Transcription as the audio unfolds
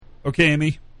Okay,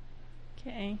 Amy.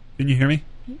 Okay. Can you hear me?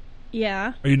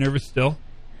 Yeah. Are you nervous still?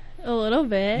 A little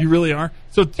bit. You really are?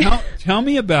 So tell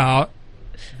me about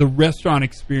the restaurant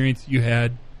experience you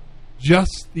had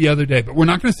just the other day. But we're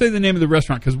not going to say the name of the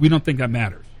restaurant because we don't think that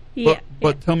matters. Yeah.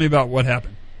 But tell me about what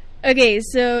happened. Okay,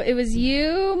 so it was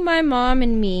you, my mom,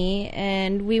 and me,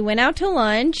 and we went out to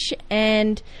lunch,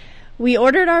 and we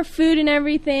ordered our food and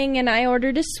everything, and I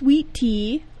ordered a sweet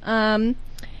tea. And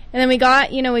then we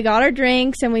got our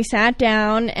drinks, and we sat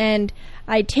down, and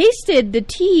I tasted the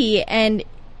tea, and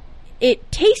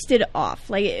it tasted off.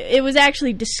 Like, it was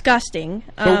actually disgusting.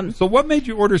 So what made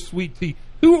you order sweet tea?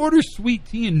 Who orders sweet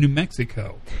tea in New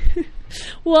Mexico?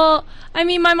 Well, I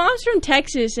mean, my mom's from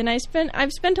Texas, and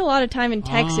I've spent a lot of time in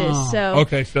Texas, so...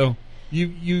 Okay, so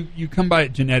you come by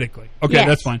it genetically. Okay, Yes,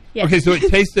 that's fine. yes. Okay, so it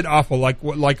tasted awful. Like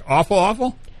what? Like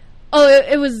awful? Oh,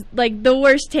 it was like the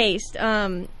worst taste.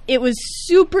 It was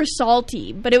super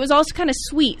salty, but it was also kind of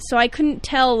sweet, so I couldn't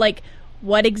tell like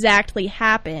what exactly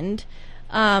happened.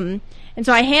 And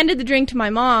so I handed the drink to my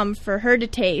mom for her to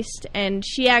taste, and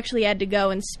she actually had to go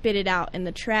and spit it out in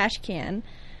the trash can.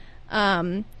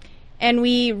 And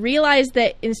we realized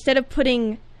that instead of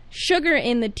putting sugar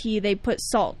in the tea, they put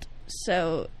salt.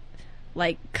 So,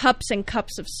 like cups and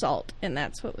cups of salt, and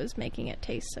that's what was making it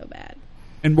taste so bad.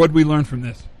 And what did we learn from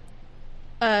this?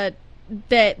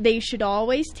 That they should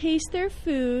always taste their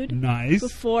food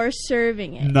before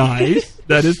serving it. Nice.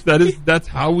 That's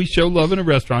how we show love in a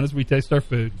restaurant, is we taste our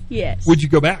food. Yes. Would you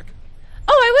go back?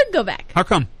 Oh, I would go back. How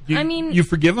come? You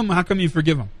forgive them? How come you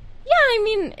forgive them? Yeah, I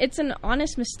mean, it's an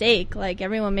honest mistake. Like,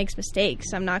 everyone makes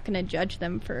mistakes. I'm not going to judge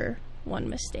them for one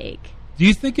mistake. Do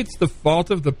you think it's the fault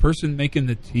of the person making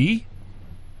the tea?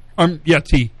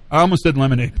 Tea. I almost said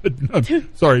lemonade, but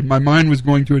sorry, my mind was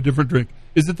going to a different drink.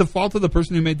 Is it the fault of the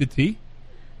person who made the tea?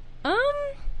 I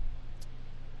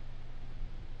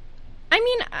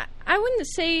mean, I wouldn't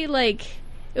say, like,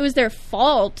 it was their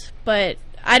fault, but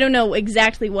I don't know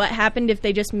exactly what happened, if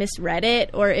they just misread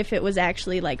it or if it was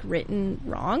actually, like, written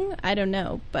wrong. I don't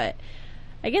know, but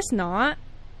I guess not.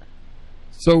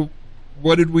 So,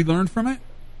 what did we learn from it?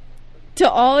 To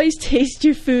always taste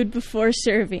your food before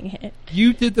serving it.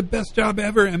 You did the best job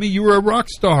ever. I mean, you were a rock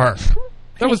star.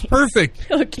 That was perfect.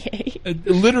 Okay.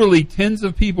 Literally, tens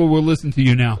of people will listen to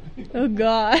you now. Oh,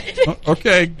 God.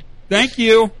 Okay. Thank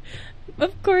you.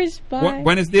 Of course. Bye.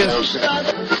 When is this?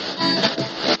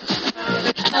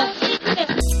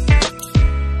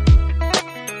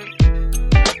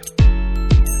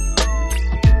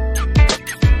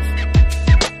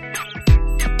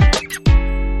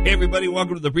 Hey, everybody.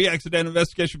 Welcome to the Pre-Accident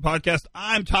Investigation Podcast.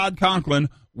 I'm Todd Conklin.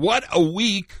 What a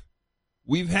week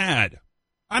we've had.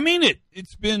 I mean it.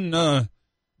 It's been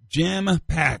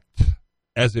jam-packed,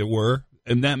 as it were,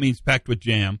 and that means packed with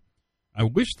jam. I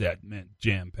wish that meant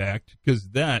jam-packed, because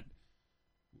the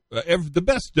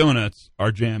best donuts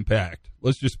are jam-packed.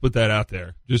 Let's just put that out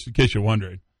there, just in case you're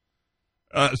wondering.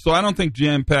 So I don't think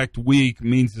jam-packed week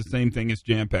means the same thing as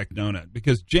jam-packed donut,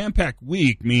 because jam-packed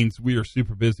week means we are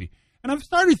super busy. And I've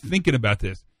started thinking about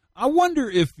this. I wonder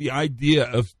if the idea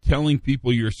of telling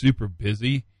people you're super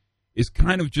busy is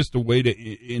kind of just a way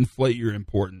to inflate your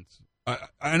importance.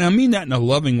 And I mean that in a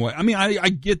loving way. I mean, I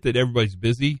get that everybody's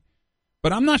busy,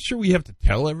 but I'm not sure we have to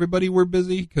tell everybody we're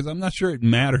busy, because I'm not sure it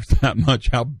matters that much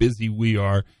how busy we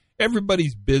are.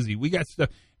 Everybody's busy. We got stuff.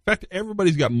 In fact,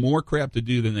 everybody's got more crap to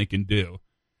do than they can do.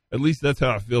 At least that's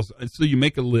how it feels. So you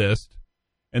make a list,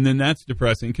 and then that's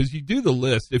depressing, because you do the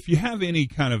list. If you have any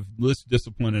kind of list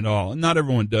discipline at all, and not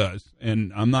everyone does,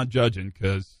 and I'm not judging,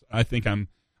 because I think I'm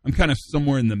kind of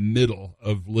somewhere in the middle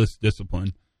of list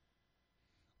discipline.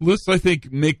 Lists, I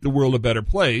think, make the world a better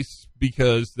place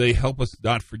because they help us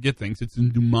not forget things. It's a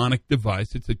mnemonic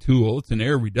device. It's a tool. It's an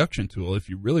error reduction tool, if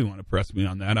you really want to press me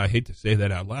on that. I hate to say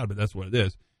that out loud, but that's what it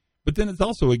is. But then it's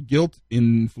also a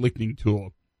guilt-inflicting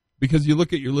tool, because you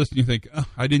look at your list and you think, oh,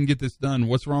 I didn't get this done.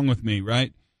 What's wrong with me,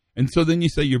 right? And so then you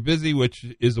say you're busy, which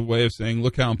is a way of saying,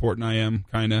 look how important I am,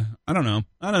 kind of. I don't know.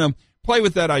 Play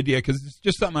with that idea, because it's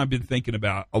just something I've been thinking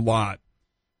about a lot.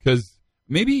 Because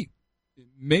maybe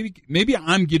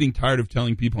I'm getting tired of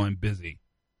telling people I'm busy.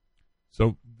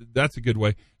 So that's a good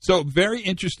way. So very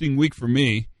interesting week for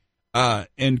me,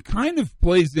 and kind of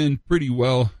plays in pretty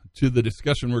well to the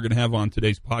discussion we're going to have on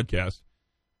today's podcast,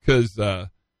 because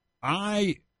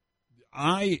I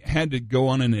had to go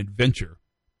on an adventure.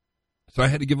 So I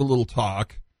had to give a little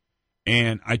talk,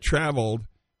 and I traveled,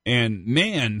 and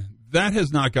man, that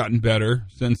has not gotten better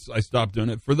since I stopped doing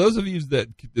it. For those of you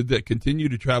that continue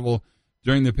to travel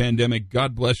during the pandemic,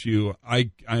 God bless you.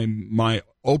 My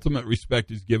ultimate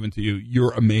respect is given to you.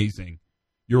 You're amazing.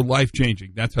 You're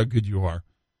life-changing. That's how good you are.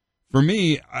 For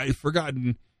me, I've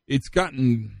forgotten, it's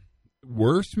gotten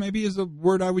worse, maybe is a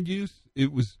word I would use.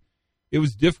 It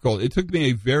was difficult. It took me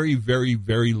a very, very,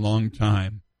 very long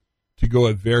time to go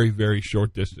a very, very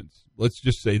short distance. Let's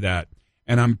just say that.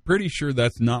 And I'm pretty sure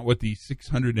that's not what the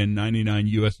 $699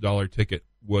 US ticket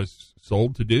was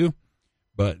sold to do,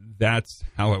 but that's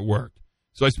how it worked.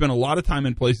 So I spent a lot of time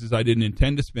in places I didn't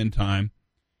intend to spend time,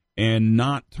 and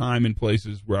not time in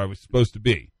places where I was supposed to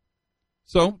be.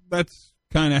 So that's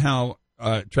kind of how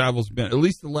travel's been. At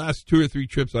least the last 2 or 3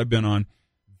 trips I've been on,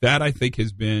 that I think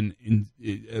has been in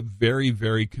a very,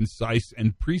 very concise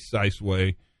and precise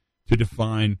way to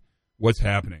define what's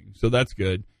happening. So that's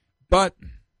good. But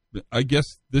I guess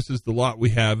this is the lot we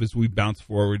have as we bounce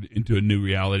forward into a new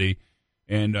reality,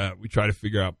 and we try to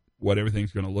figure out what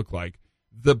everything's going to look like.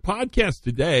 The podcast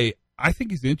today, I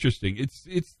think, is interesting.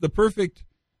 It's the perfect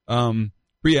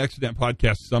pre-accident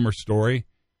podcast summer story,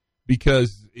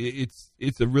 because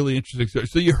it's a really interesting story.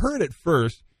 So you heard it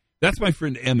first. That's my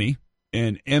friend Emmy,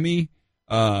 and Emmy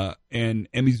and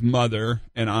Emmy's mother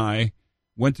and I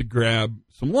went to grab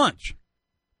some lunch,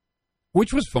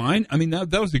 which was fine. I mean, that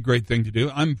was a great thing to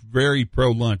do. I'm very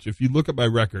pro-lunch. If you look at my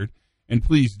record, and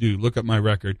please do look at my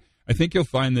record, I think you'll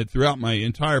find that throughout my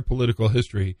entire political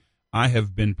history, I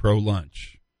have been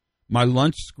pro-lunch. My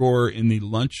lunch score in the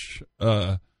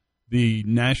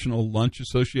National Lunch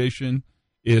Association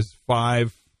is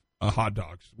 5 hot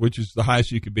dogs, which is the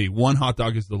highest you could be. 1 hot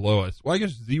dog is the lowest. Well, I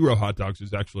guess 0 hot dogs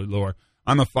is actually lower.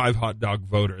 I'm a 5 hot dog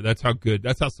voter. That's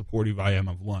how supportive I am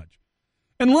of lunch.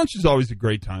 And lunch is always a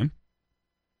great time.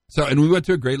 So, and we went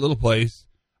to a great little place,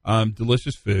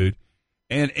 delicious food.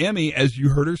 And Emmy, as you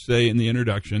heard her say in the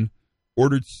introduction,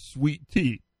 ordered sweet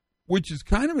tea, which is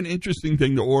kind of an interesting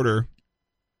thing to order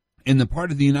in the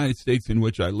part of the United States in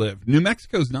which I live. New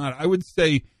Mexico's not. I would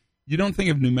say you don't think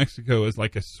of New Mexico as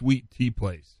like a sweet tea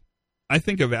place. I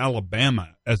think of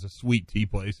Alabama as a sweet tea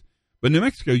place. But New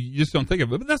Mexico, you just don't think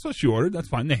of it. But that's what she ordered. That's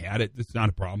fine. They had it. It's not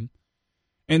a problem.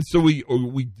 And so we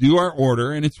do our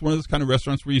order, and it's one of those kind of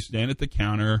restaurants where you stand at the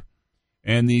counter,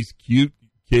 and these cute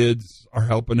kids are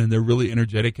helping, and they're really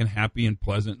energetic and happy and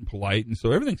pleasant and polite, and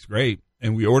so everything's great.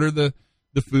 And we order the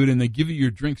food, and they give you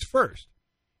your drinks first.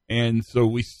 And so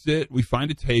we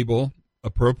find a table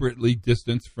appropriately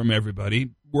distanced from everybody.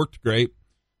 Worked great.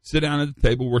 Sit down at the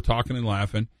table, we're talking and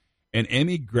laughing, and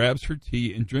Emmy grabs her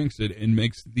tea and drinks it and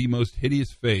makes the most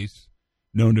hideous face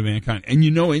known to mankind. And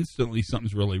you know instantly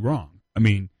something's really wrong. I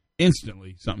mean,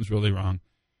 instantly something's really wrong.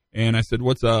 And I said,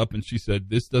 "What's up?" And she said,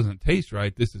 "This doesn't taste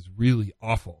right. This is really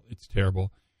awful. It's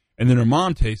terrible." And then her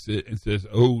mom tastes it and says,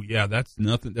 "Oh, yeah, that's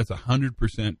nothing. That's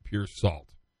 100% pure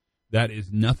salt. That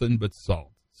is nothing but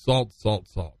salt. Salt, salt,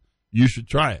 salt. You should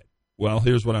try it." Well,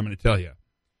 here's what I'm going to tell you.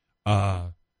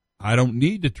 I don't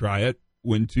need to try it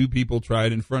when 2 people try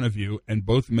it in front of you and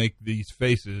both make these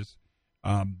faces.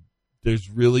 There's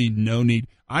really no need.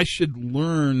 I should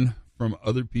learn from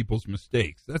other people's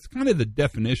mistakes. That's kind of the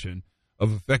definition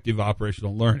of effective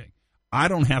operational learning. I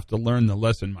don't have to learn the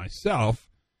lesson myself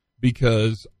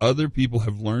because other people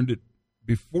have learned it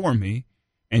before me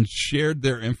and shared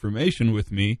their information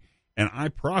with me, and I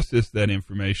processed that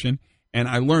information and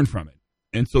I learned from it.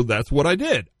 And so that's what I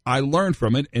did. I learned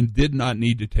from it and did not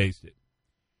need to taste it.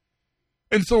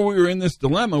 And so we were in this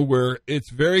dilemma where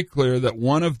it's very clear that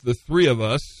one of the 3 of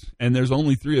us, and there's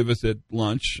only 3 of us at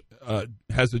lunch,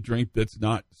 has a drink that's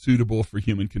not suitable for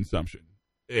human consumption.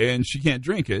 And she can't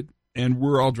drink it, and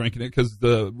we're all drinking it because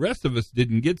the rest of us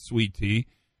didn't get sweet tea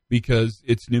because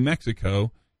it's New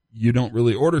Mexico. You don't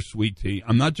really order sweet tea.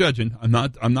 I'm not judging. I'm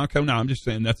not coming out. I'm just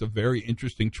saying that's a very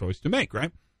interesting choice to make,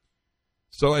 right?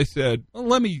 So I said, well,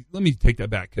 let me take that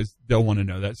back because they'll want to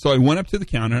know that. So I went up to the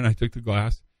counter and I took the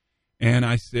glass and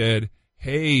I said,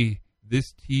 "Hey,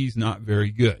 this tea's not very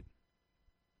good."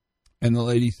 And the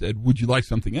lady said, "Would you like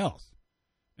something else?"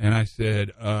 And I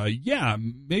said, "Yeah,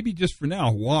 maybe just for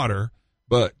now, water,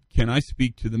 but can I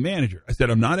speak to the manager?" I said,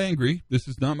 "I'm not angry. This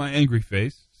is not my angry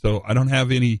face, so I don't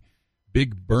have any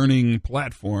big burning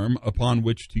platform upon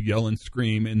which to yell and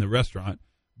scream in the restaurant,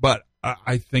 but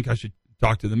I think I should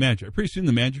talk to the manager." Pretty soon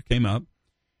the manager came up,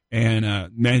 and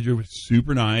the manager was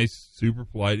super nice, super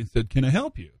polite, and said, "Can I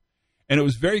help you?" And it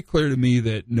was very clear to me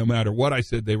that no matter what I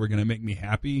said, they were going to make me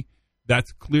happy.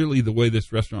 That's clearly the way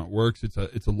this restaurant works. It's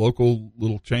a local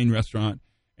little chain restaurant,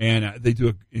 and they do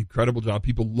an incredible job.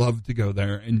 People love to go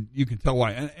there, and you can tell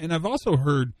why. And I've also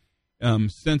heard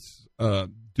since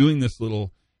doing this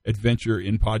little adventure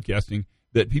in podcasting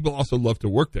that people also love to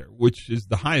work there, which is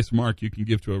the highest mark you can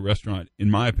give to a restaurant, in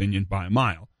my opinion, by a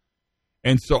mile.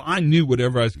 And so I knew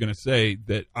whatever I was going to say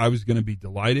that I was going to be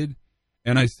delighted.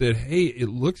 And I said, "Hey, it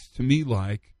looks to me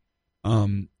like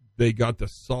they got the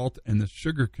salt and the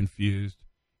sugar confused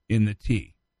in the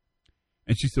tea.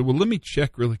 And she said, well, let me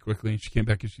check really quickly. And she came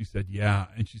back and she said, yeah.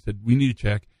 And she said, we need to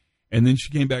check. And then she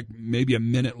came back maybe a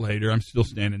minute later. I'm still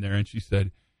standing there. And she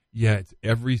said, yeah, it's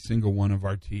every single one of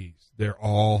our teas. They're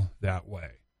all that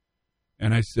way.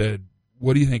 And I said,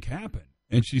 what do you think happened?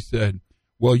 And she said,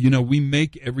 well, we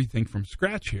make everything from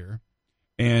scratch here.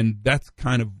 And that's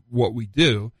kind of what we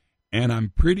do. And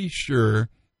I'm pretty sure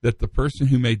that the person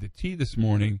who made the tea this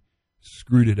morning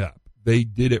screwed it up. They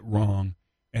did it wrong.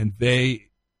 And they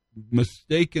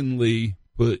mistakenly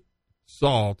put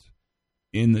salt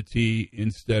in the tea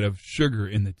instead of sugar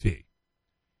in the tea.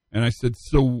 And I said,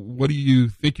 so what do you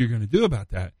think you're going to do about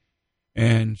that?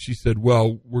 And she said,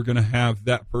 well, we're going to have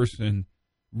that person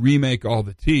remake all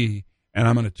the tea, and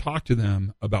I'm going to talk to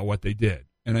them about what they did.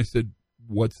 And I said,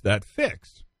 what's that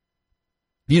fix?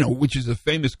 Which is a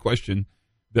famous question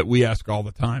that we ask all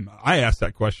the time. I ask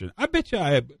that question. I'll bet you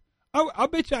I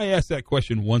ask that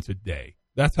question once a day.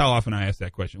 That's how often I ask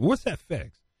that question. What's that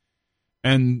fix?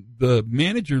 And the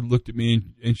manager looked at me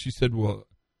and she said, well,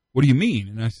 what do you mean?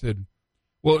 And I said,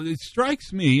 well, it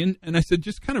strikes me, and I said,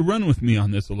 just kind of run with me on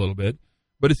this a little bit,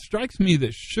 but it strikes me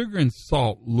that sugar and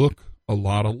salt look a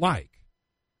lot alike.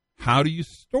 How do you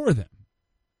store them?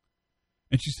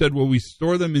 And she said, well, we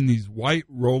store them in these white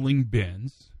rolling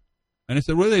bins. And I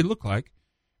said, what do they look like?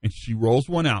 And she rolls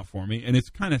one out for me, and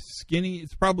it's kind of skinny.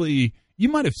 It's probably, you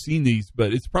might have seen these,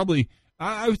 but it's probably,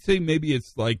 I would say maybe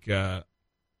it's like a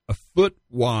foot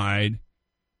wide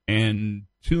and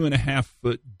 2.5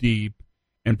 foot deep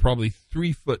and probably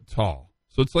 3 foot tall.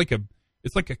 So it's like a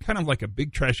kind of like a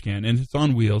big trash can, and it's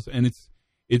on wheels, and it's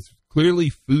clearly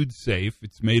food safe.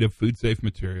 It's made of food safe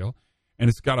material,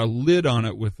 and it's got a lid on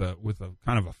it with a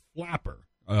kind of a flapper,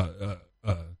 a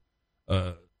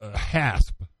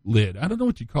hasp lid. I don't know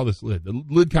what you call this lid. The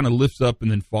lid kind of lifts up and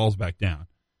then falls back down.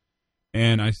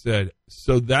 And I said,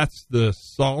 so that's the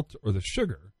salt or the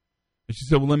sugar? And she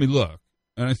said, well, let me look.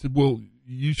 And I said, well,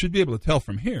 you should be able to tell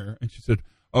from here. And she said,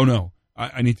 oh, no,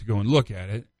 I need to go and look at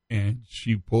it. And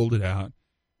she pulled it out.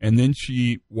 And then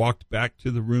she walked back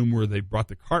to the room where they brought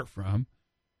the cart from.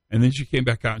 And then she came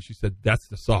back out and she said, that's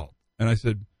the salt. And I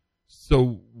said,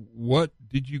 so what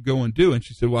did you go and do? And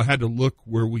she said, well, I had to look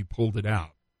where we pulled it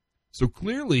out. So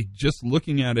clearly, just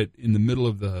looking at it in the middle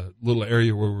of the little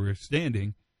area where we were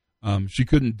standing, she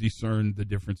couldn't discern the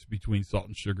difference between salt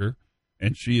and sugar.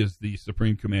 And she is the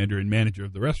supreme commander and manager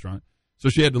of the restaurant. So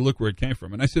she had to look where it came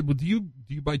from. And I said, well, do you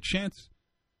by chance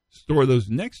store those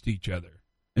next to each other?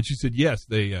 And she said, yes,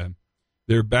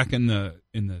 they're back in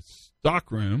the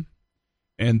stock room,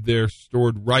 and they're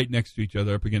stored right next to each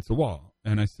other up against the wall.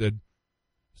 And I said,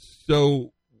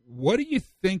 so what do you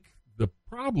think the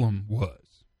problem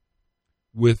was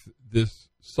with this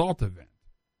salt event?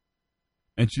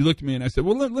 And she looked at me and I said,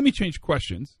 well, let me change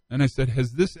questions. And I said,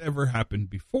 has this ever happened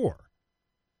before?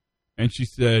 And she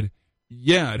said,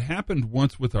 yeah, it happened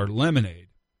once with our lemonade.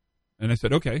 And I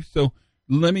said, okay, so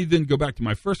let me then go back to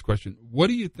my first question. What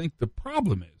do you think the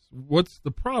problem is? What's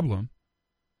the problem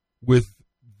with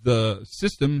the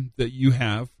system that you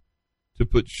have to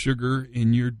put sugar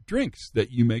in your drinks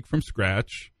that you make from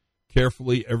scratch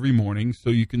carefully every morning so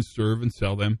you can serve and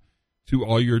sell them to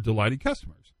all your delighted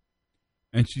customers?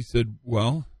 And she said,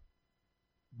 well,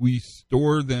 we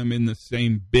store them in the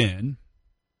same bin.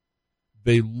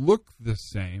 They look the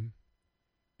same,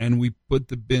 and we put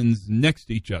the bins next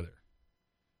to each other.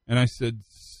 And I said,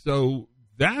 so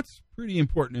that's pretty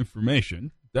important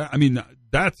information.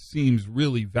 That seems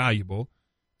really valuable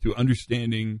to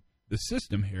understanding the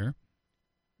system here.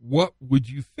 What would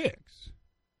you fix?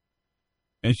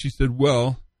 And she said,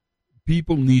 well,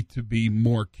 people need to be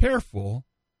more careful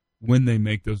when they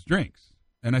make those drinks.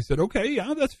 And I said, okay,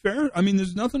 yeah, that's fair.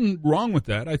 There's nothing wrong with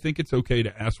that. I think it's okay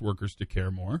to ask workers to care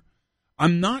more.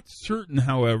 I'm not certain,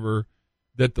 however,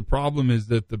 that the problem is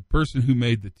that the person who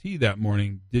made the tea that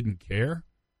morning didn't care.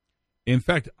 In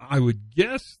fact, I would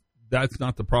guess that's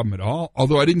not the problem at all,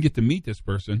 although I didn't get to meet this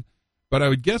person. But I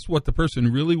would guess what the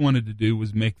person really wanted to do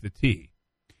was make the tea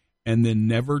and then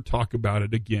never talk about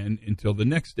it again until the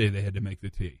next day they had to make the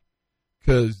tea.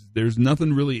 Because there's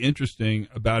nothing really interesting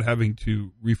about having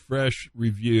to refresh,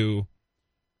 review,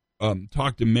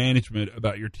 talk to management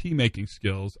about your tea making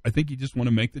skills. I think you just want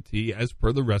to make the tea as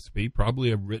per the recipe,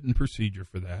 probably a written procedure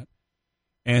for that,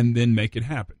 and then make it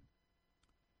happen.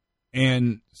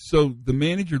 And so the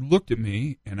manager looked at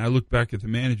me, and I looked back at the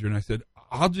manager, and I said,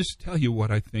 I'll just tell you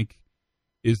what I think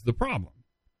is the problem.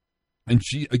 And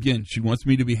she wants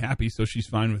me to be happy, so she's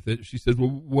fine with it. She said, well,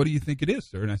 what do you think it is,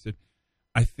 sir? And I said,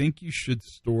 I think you should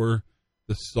store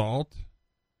the salt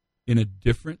in a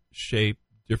different shape,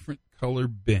 different color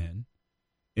bin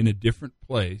in a different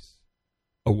place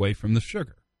away from the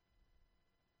sugar.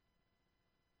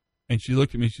 And she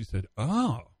looked at me and she said,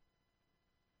 oh,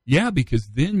 yeah,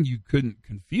 because then you couldn't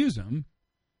confuse them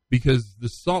because the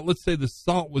salt, let's say the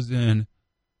salt was in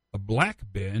a black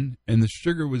bin and the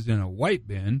sugar was in a white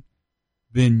bin,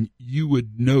 then you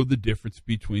would know the difference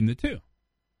between the two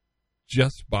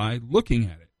just by looking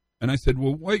at it. And I said,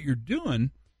 well, what you're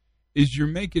doing is you're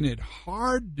making it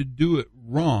hard to do it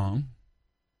wrong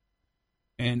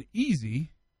and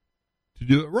easy to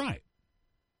do it right.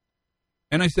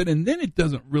 And I said, and then it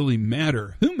doesn't really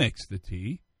matter who makes the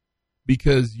tea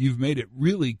because you've made it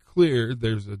really clear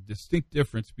there's a distinct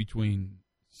difference between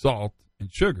salt and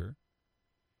sugar.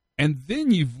 And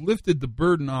then you've lifted the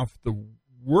burden off the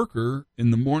worker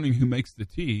in the morning who makes the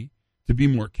tea to be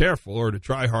more careful or to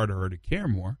try harder or to care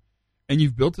more. And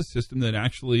you've built a system that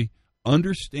actually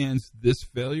understands this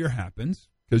failure happens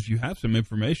because you have some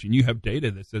information. You have data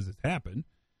that says it's happened.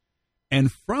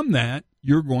 And from that,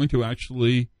 you're going to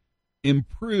actually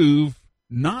improve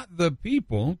not the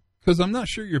people, because I'm not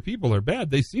sure your people are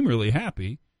bad. They seem really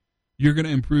happy. You're going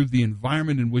to improve the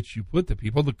environment in which you put the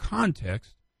people, the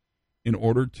context, in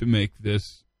order to make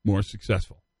this more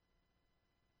successful.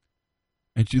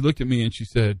 And she looked at me and she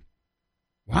said,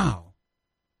 wow,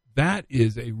 that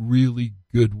is a really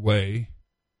good way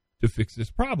to fix this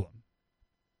problem.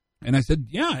 And I said,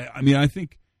 yeah, I mean, I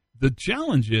think the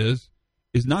challenge is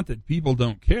not that people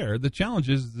don't care. The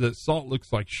challenge is that salt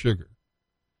looks like sugar.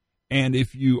 And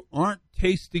if you aren't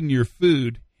tasting your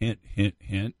food, hint, hint,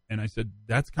 hint, and I said,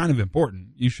 that's kind of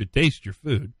important. You should taste your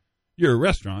food. You're a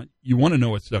restaurant. You want to know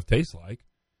what stuff tastes like.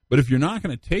 But if you're not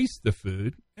going to taste the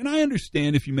food, and I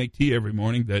understand if you make tea every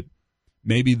morning that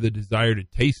maybe the desire to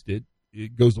taste it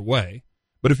goes away.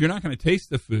 But if you're not going to taste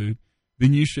the food,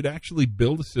 then you should actually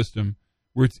build a system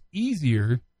where it's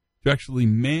easier to actually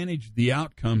manage the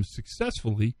outcomes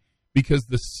successfully because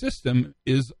the system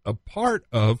is a part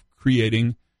of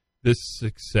creating this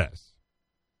success.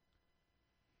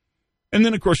 And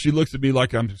then, of course, she looks at me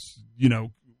like I'm,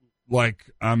 like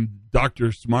I'm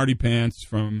Dr. Smarty Pants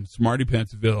from Smarty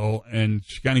Pantsville, and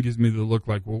she kind of gives me the look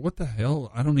like, well, what the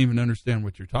hell? I don't even understand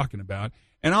what you're talking about.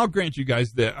 And I'll grant you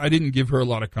guys that I didn't give her a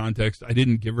lot of context. I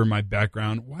didn't give her my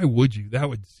background. Why would you? That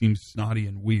would seem snotty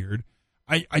and weird.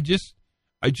 I just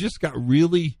got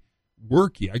really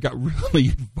worky. I got really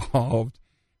involved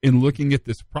in looking at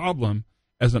this problem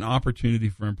as an opportunity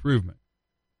for improvement.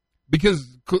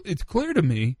 Because it's clear to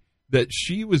me that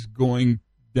she was going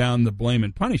down the blame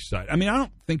and punish side. I mean, I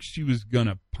don't think she was going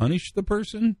to punish the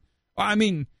person. I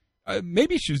mean,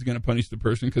 maybe she was going to punish the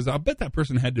person because I'll bet that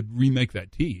person had to remake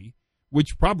that tea,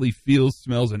 which probably feels,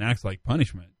 smells, and acts like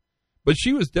punishment. But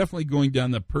she was definitely going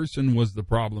down the person was the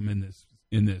problem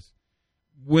in this.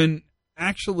 When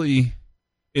actually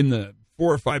in the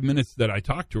 4 or 5 minutes that I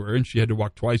talked to her and she had to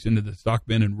walk twice into the stock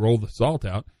bin and roll the salt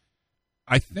out,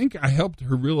 I think I helped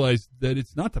her realize that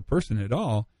it's not the person at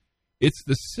all. It's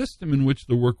the system in which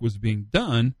the work was being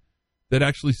done that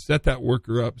actually set that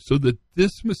worker up so that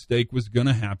this mistake was going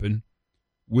to happen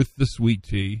with the sweet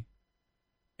tea.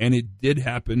 And it did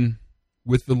happen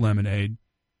with the lemonade.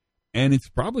 And it's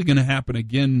probably going to happen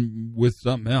again with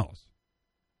something else.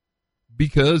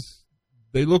 Because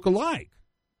they look alike.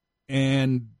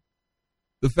 And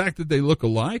the fact that they look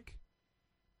alike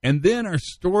and then are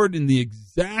stored in the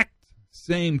exact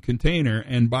same container,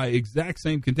 and by exact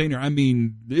same container, I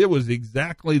mean it was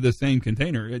exactly the same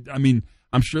container.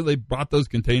 I'm sure they bought those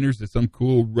containers at some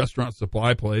cool restaurant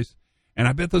supply place, and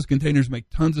I bet those containers make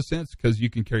tons of sense because you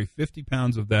can carry 50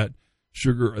 pounds of that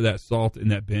sugar or that salt in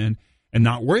that bin and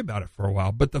not worry about it for a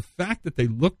while. But the fact that they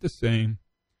look the same,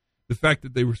 the fact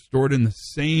that they were stored in the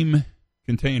same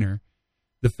container,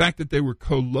 the fact that they were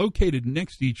co-located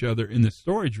next to each other in the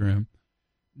storage room,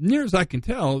 near as I can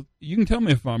tell, you can tell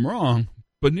me if I'm wrong,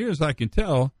 but near as I can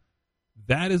tell,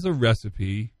 that is a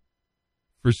recipe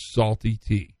for salty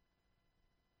tea.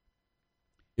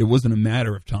 It wasn't a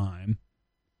matter of time.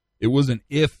 It wasn't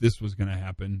if this was going to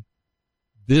happen.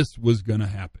 This was going to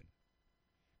happen.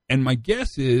 And my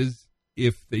guess is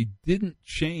if they didn't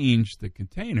change the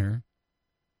container,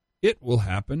 it will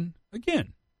happen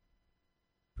again.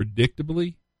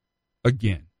 Predictably,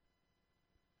 again.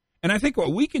 And I think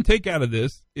what we can take out of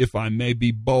this, if I may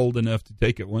be bold enough to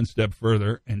take it one step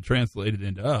further and translate it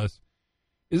into us,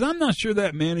 is I'm not sure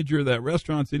that manager of that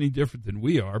restaurant's any different than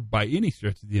we are by any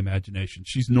stretch of the imagination.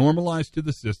 She's normalized to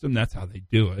the system. That's how they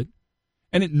do it.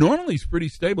 And it normally is pretty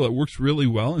stable. It works really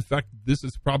well. In fact, this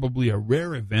is probably a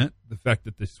rare event, the fact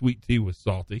that the sweet tea was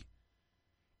salty.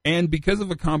 And because of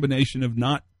a combination of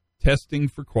not testing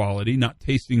for quality, not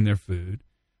tasting their food,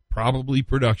 probably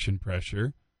production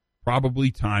pressure, probably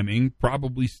timing,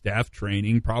 probably staff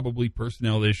training, probably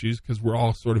personnel issues, because we're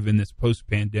all sort of in this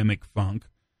post-pandemic funk.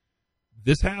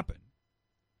 this happened.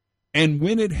 And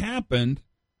when it happened,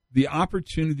 the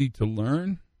opportunity to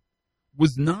learn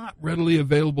was not readily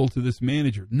available to this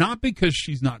manager. Not because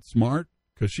she's not smart,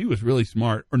 because she was really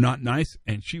smart, or not nice,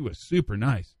 and she was super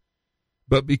nice,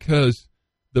 but because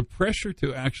the pressure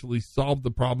to actually solve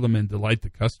the problem and delight the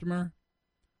customer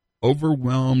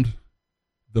overwhelmed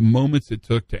the moments it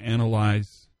took to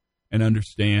analyze and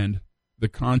understand the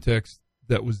context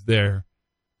that was there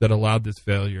that allowed this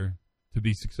failure to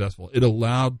be successful. It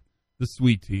allowed the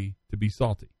sweet tea to be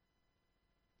salty.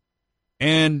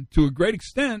 And to a great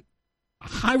extent,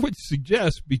 I would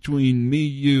suggest between me,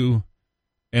 you,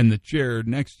 and the chair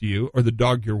next to you, or the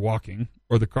dog you're walking,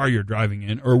 or the car you're driving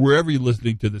in, or wherever you're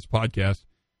listening to this podcast,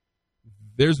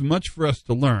 there's much for us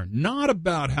to learn. Not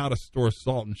about how to store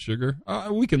salt and sugar.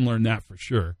 We can learn that for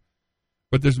sure.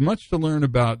 But there's much to learn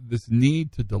about this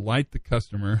need to delight the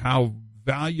customer, how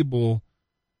valuable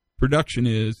production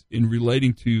is in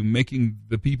relating to making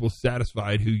the people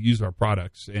satisfied who use our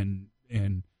products and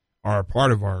are a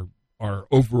part of our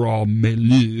overall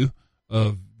milieu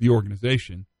of the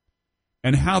organization,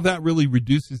 and how that really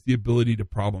reduces the ability to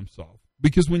problem solve.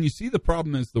 Because when you see the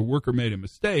problem as the worker made a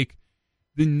mistake,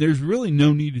 then there's really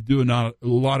no need to do a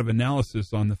lot of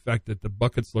analysis on the fact that the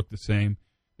buckets look the same,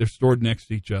 they're stored next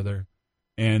to each other,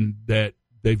 and that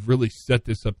they've really set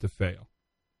this up to fail.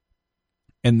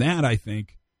 And that, I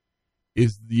think,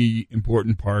 is the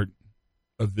important part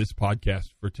of this podcast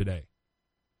for today.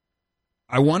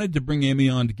 I wanted to bring Amy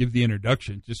on to give the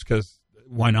introduction just because,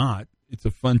 why not? It's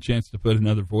a fun chance to put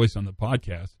another voice on the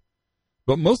podcast.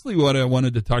 But mostly what I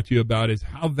wanted to talk to you about is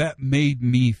how that made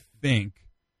me think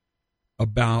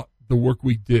about the work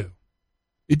we do.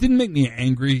 It didn't make me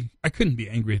angry. I couldn't be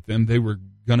angry at them. They were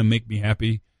going to make me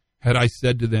happy. Had I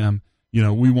said to them,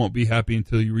 we won't be happy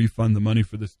until you refund the money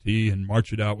for this tea and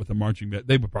march it out with a marching band,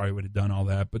 they probably would have done all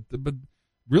that. But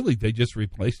really, they just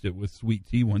replaced it with sweet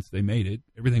tea once they made it.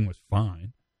 Everything was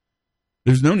fine.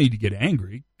 There's no need to get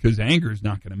angry because anger is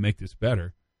not going to make this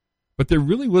better. But there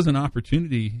really was an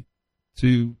opportunity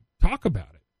to talk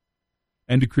about it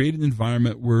and to create an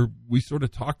environment where we sort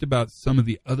of talked about some of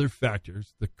the other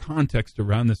factors, the context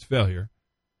around this failure,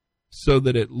 so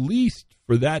that at least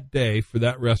for that day, for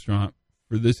that restaurant,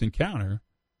 for this encounter,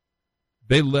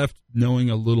 they left knowing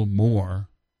a little more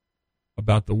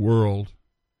about the world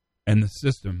and the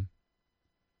system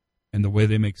and the way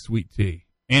they make sweet tea.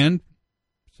 And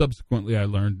subsequently, I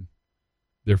learned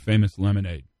their famous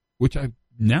lemonade, which I've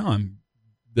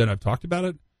talked about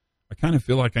it, I kind of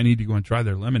feel like I need to go and try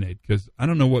their lemonade because I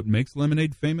don't know what makes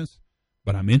lemonade famous,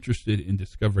 but I'm interested in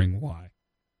discovering why.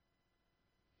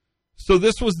 So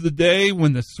this was the day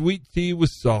when the sweet tea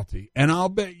was salty, and I'll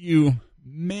bet you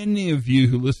many of you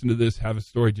who listen to this have a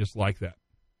story just like that.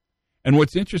 And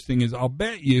what's interesting is I'll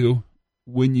bet you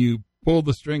when you pull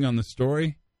the string on the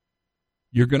story,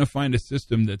 you're going to find a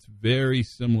system that's very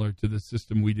similar to the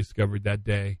system we discovered that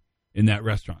day in that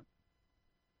restaurant.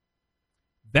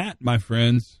 That, my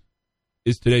friends,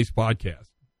 is today's podcast.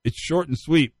 It's short and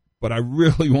sweet, but I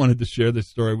really wanted to share this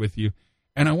story with you,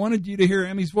 and I wanted you to hear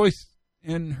Emmy's voice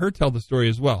and her tell the story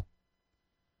as well.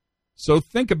 So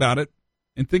think about it,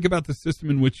 and think about the system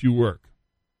in which you work.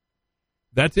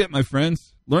 That's it, my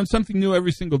friends. Learn something new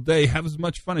every single day. Have as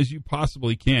much fun as you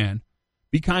possibly can.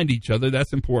 Be kind to each other.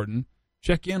 That's important.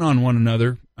 Check in on one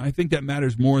another. I think that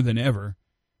matters more than ever.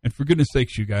 And for goodness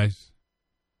sakes, you guys,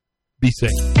 be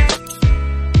safe.